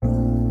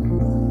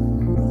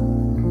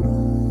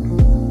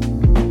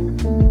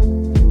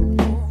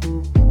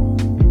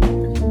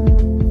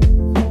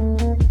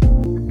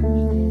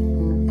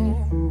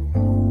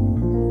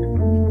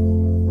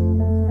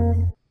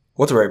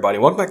What's up, everybody?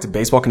 Welcome back to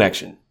Baseball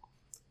Connection.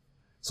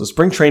 So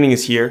spring training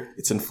is here.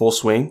 It's in full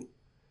swing.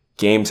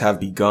 Games have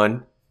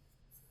begun.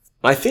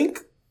 I think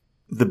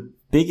the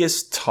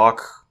biggest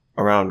talk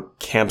around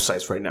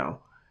campsites right now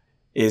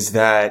is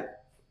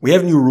that we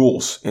have new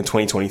rules in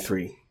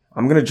 2023.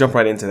 I'm going to jump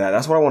right into that.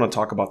 That's what I want to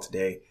talk about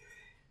today,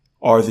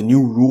 are the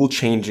new rule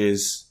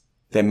changes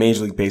that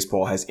Major League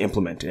Baseball has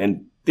implemented.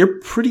 And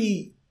they're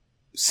pretty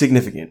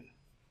significant.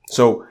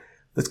 So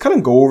let's kind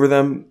of go over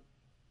them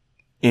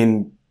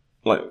in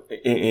a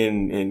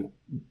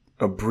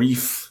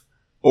brief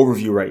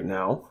overview right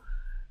now.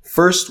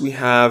 First, we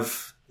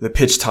have the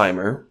pitch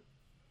timer.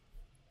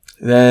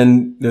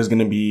 Then there's going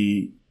to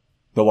be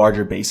the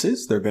larger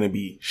bases. There are going to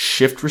be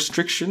shift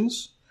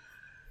restrictions.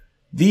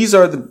 These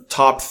are the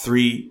top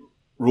three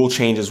rule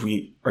changes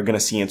we are going to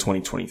see in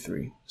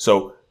 2023.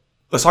 So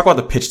let's talk about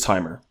the pitch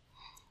timer.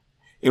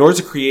 In order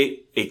to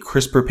create a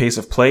crisper pace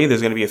of play,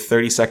 there's going to be a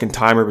 30-second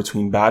timer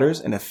between batters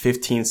and a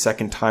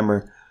 15-second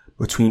timer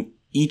between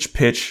each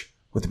pitch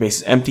with the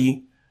bases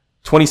empty,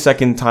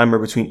 20-second timer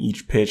between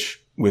each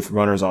pitch with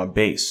runners on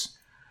base.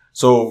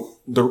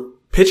 So the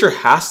pitcher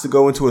has to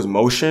go into his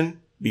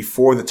motion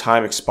before the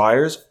time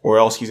expires, or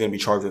else he's going to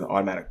be charged with an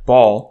automatic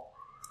ball.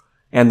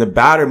 And the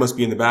batter must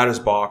be in the batter's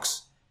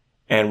box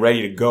and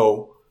ready to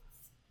go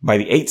by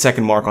the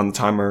 8-second mark on the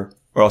timer,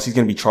 or else he's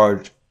going to be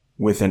charged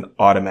with an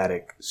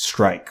automatic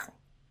strike.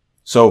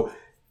 So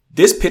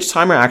this pitch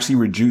timer actually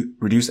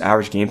reduced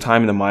average game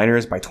time in the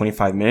minors by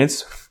 25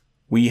 minutes.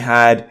 We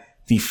had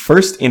the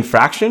first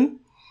infraction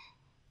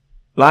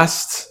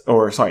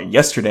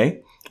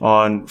yesterday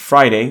on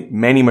Friday.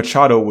 Manny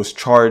Machado was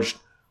charged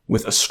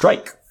with a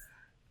strike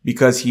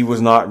because he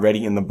was not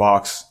ready in the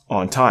box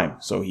on time.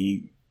 So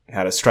he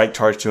had a strike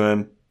charged to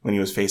him when he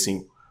was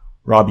facing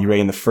Robbie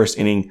Ray in the first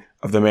inning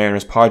of the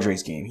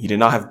Mariners-Padres game. He did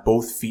not have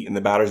both feet in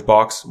the batter's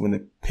box when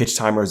the pitch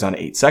timer was down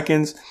to 8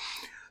 seconds.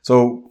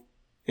 So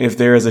if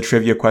there is a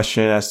trivia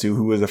question as to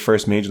who was the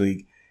first Major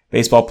League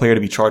Baseball player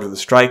to be charged with a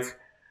strike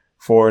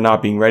for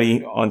not being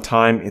ready on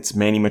time, it's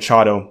Manny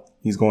Machado.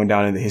 He's going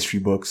down in the history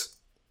books.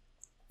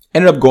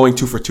 Ended up going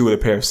 2 for 2 with a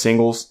pair of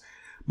singles.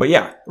 But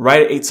yeah,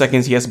 right at 8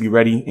 seconds, he has to be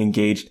ready,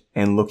 engaged,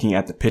 and looking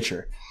at the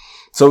pitcher.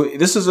 So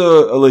this is a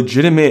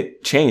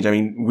legitimate change. I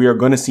mean, we are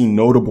going to see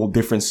notable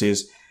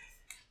differences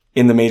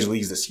in the major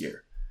leagues this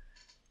year.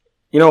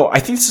 You know, I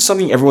think this is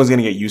something everyone's going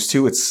to get used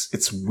to.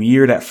 It's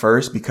weird at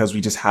first because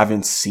we just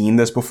haven't seen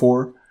this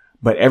before,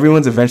 but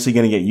everyone's eventually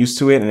going to get used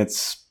to it, and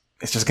it's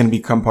just going to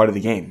become part of the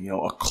game. You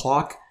know, a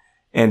clock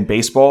and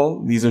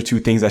baseball, these are two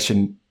things that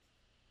should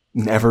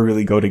never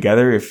really go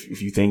together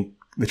if you think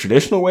the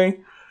traditional way.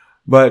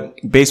 But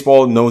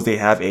baseball knows they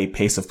have a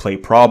pace of play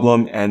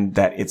problem and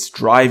that it's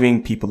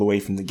driving people away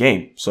from the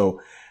game.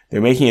 So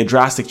they're making a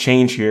drastic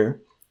change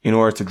here in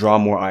order to draw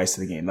more eyes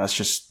to the game.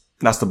 That's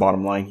the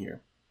bottom line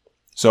here.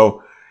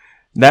 So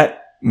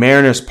that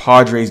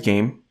Mariners-Padres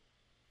game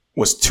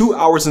was 2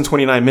 hours and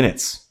 29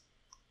 minutes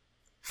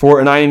for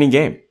a 9-inning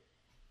game.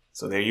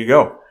 So there you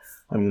go.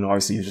 I mean,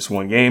 obviously it's just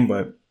one game,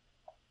 but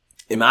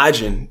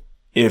imagine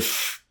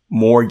if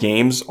more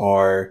games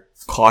are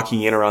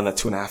clocking in around that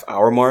 2.5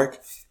 hour mark.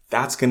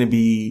 That's going to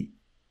be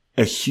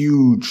a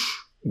huge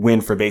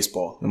win for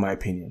baseball, in my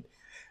opinion.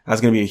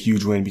 That's going to be a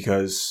huge win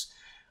because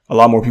a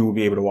lot more people will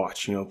be able to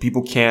watch. You know,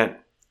 people can't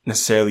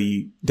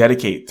necessarily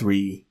dedicate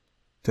 3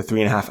 to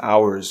 3.5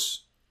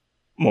 hours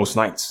most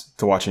nights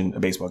to watching a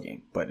baseball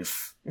game. But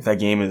if that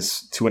game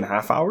is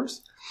 2.5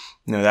 hours,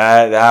 you know,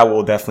 that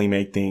will definitely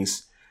make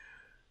things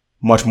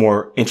much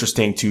more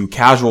interesting to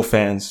casual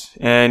fans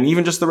and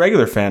even just the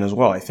regular fan as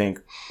well, I think,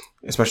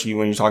 especially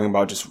when you're talking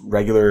about just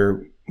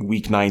regular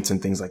weeknights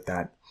and things like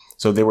that.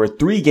 So there were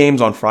 3 games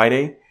on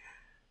Friday.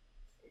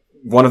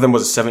 One of them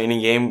was a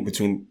 7-inning game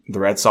between the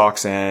Red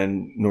Sox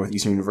and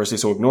Northeastern University,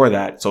 so ignore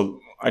that. So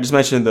I just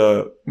mentioned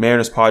the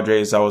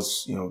Mariners-Padres. That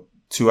was,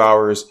 2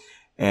 hours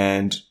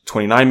and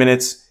 29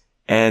 minutes.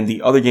 And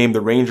the other game,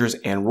 the Rangers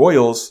and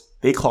Royals,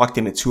 they clocked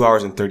in at 2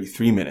 hours and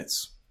 33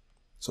 minutes.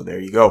 So there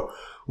you go.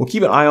 We'll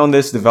keep an eye on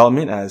this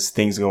development as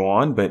things go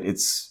on, but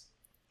it's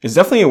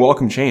definitely a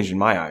welcome change in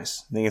my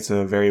eyes. I think it's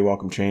a very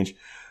welcome change.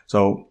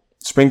 So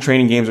spring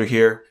training games are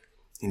here.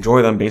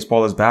 Enjoy them.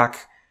 Baseball is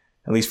back,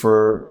 at least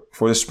for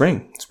the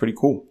spring. It's pretty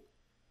cool.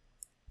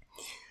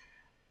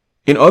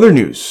 In other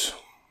news.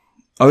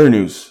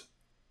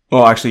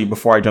 Well, actually,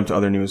 before I jump to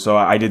other news, so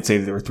I did say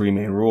that there were 3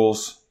 main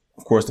rules.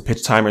 Of course, the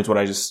pitch timer is what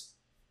I just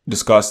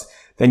discussed.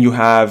 Then you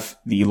have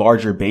the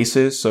larger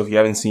bases. So if you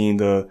haven't seen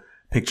the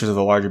pictures of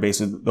the larger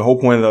bases, the whole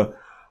point of the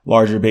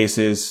larger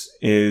bases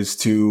is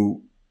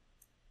to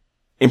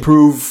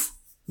improve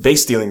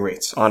base stealing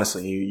rates.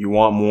 Honestly, you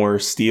want more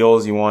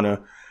steals. You want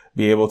to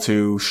be able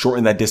to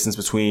shorten that distance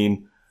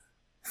between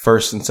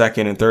first and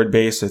second and third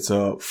base. It's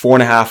a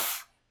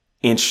 4.5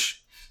 inch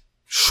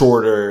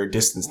shorter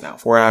distance now.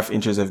 4.5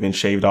 inches have been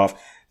shaved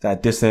off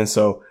that distance.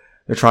 So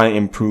they're trying to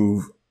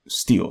improve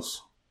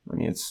steals. I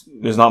mean,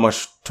 there's not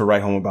much to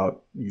write home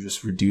about. You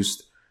just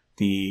reduced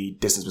the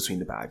distance between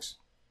the bags.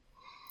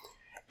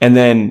 And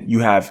then you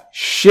have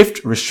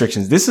shift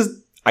restrictions. This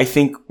is I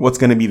think what's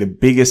going to be the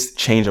biggest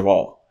change of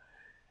all.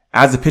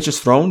 As the pitch is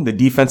thrown, the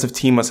defensive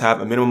team must have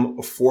a minimum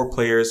of 4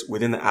 players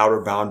within the outer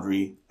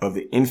boundary of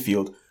the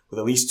infield, with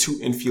at least 2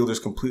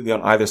 infielders completely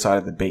on either side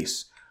of the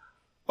base.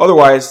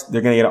 Otherwise,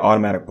 they're going to get an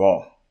automatic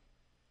ball.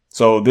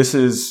 So this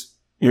is,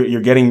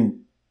 you're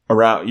getting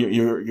around,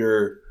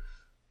 you're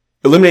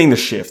eliminating the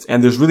shift,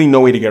 and there's really no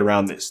way to get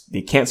around this.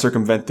 They can't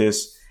circumvent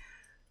this.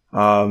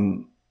 There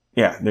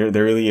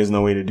really is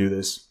no way to do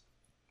this.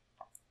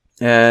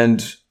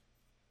 And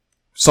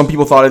some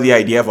people thought of the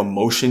idea of a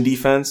motion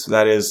defense,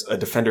 that is a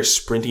defender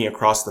sprinting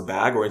across the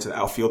bag or into the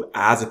outfield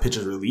as a pitch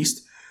is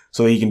released,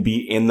 so that he can be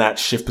in that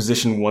shift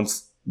position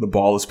once the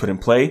ball is put in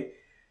play.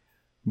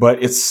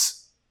 But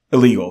it's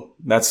illegal.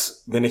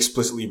 That's been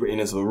explicitly written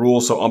into the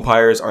rules, so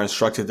umpires are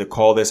instructed to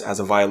call this as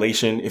a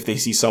violation if they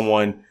see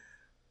someone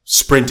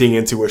sprinting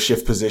into a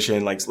shift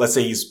position. Like, let's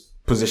say he's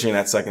positioned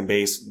at second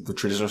base, the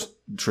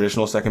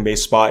traditional second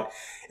base spot.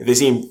 If they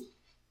see him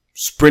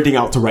sprinting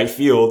out to right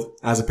field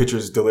as a pitcher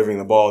is delivering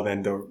the ball,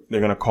 then they're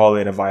going to call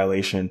it a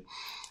violation.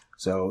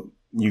 So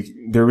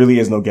there really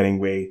is no getting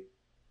way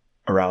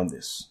around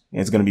this.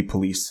 It's going to be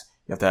policed.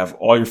 You have to have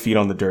all your feet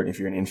on the dirt. If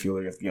you're an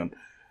infielder, you have to be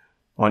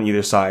on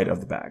either side of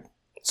the bag.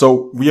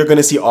 So we are going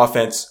to see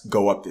offense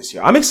go up this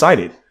year. I'm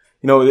excited.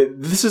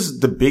 This is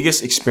the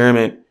biggest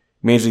experiment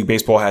Major League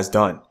Baseball has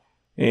done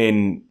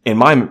in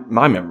my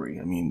memory.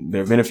 I mean,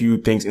 there have been a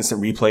few things.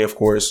 Instant replay, of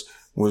course,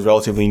 was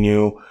relatively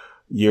new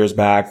years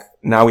back.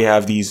 Now we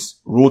have these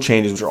rule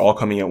changes, which are all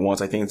coming at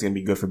once. I think it's going to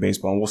be good for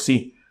baseball, and we'll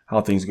see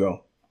how things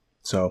go.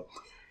 So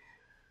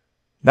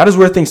that is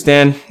where things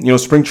stand.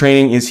 Spring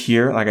training is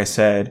here. Like I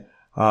said,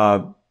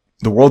 the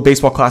World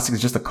Baseball Classic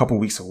is just a couple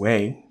weeks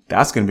away.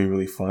 That's going to be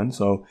really fun.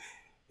 So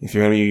if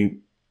you're going to be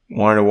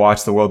wanting to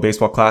watch the World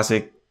Baseball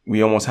Classic,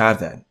 we almost have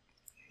that.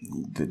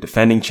 The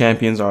defending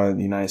champions are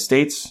the United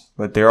States,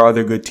 but there are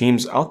other good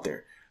teams out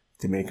there.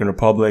 Dominican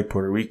Republic,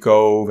 Puerto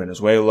Rico,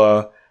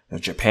 Venezuela,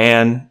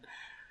 Japan.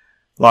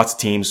 Lots of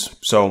teams.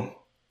 So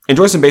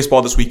enjoy some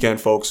baseball this weekend,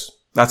 folks.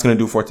 That's going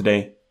to do for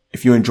today.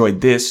 If you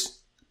enjoyed this,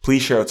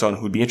 please share it with someone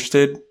who'd be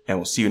interested, and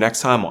we'll see you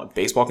next time on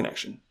Baseball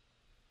Connection.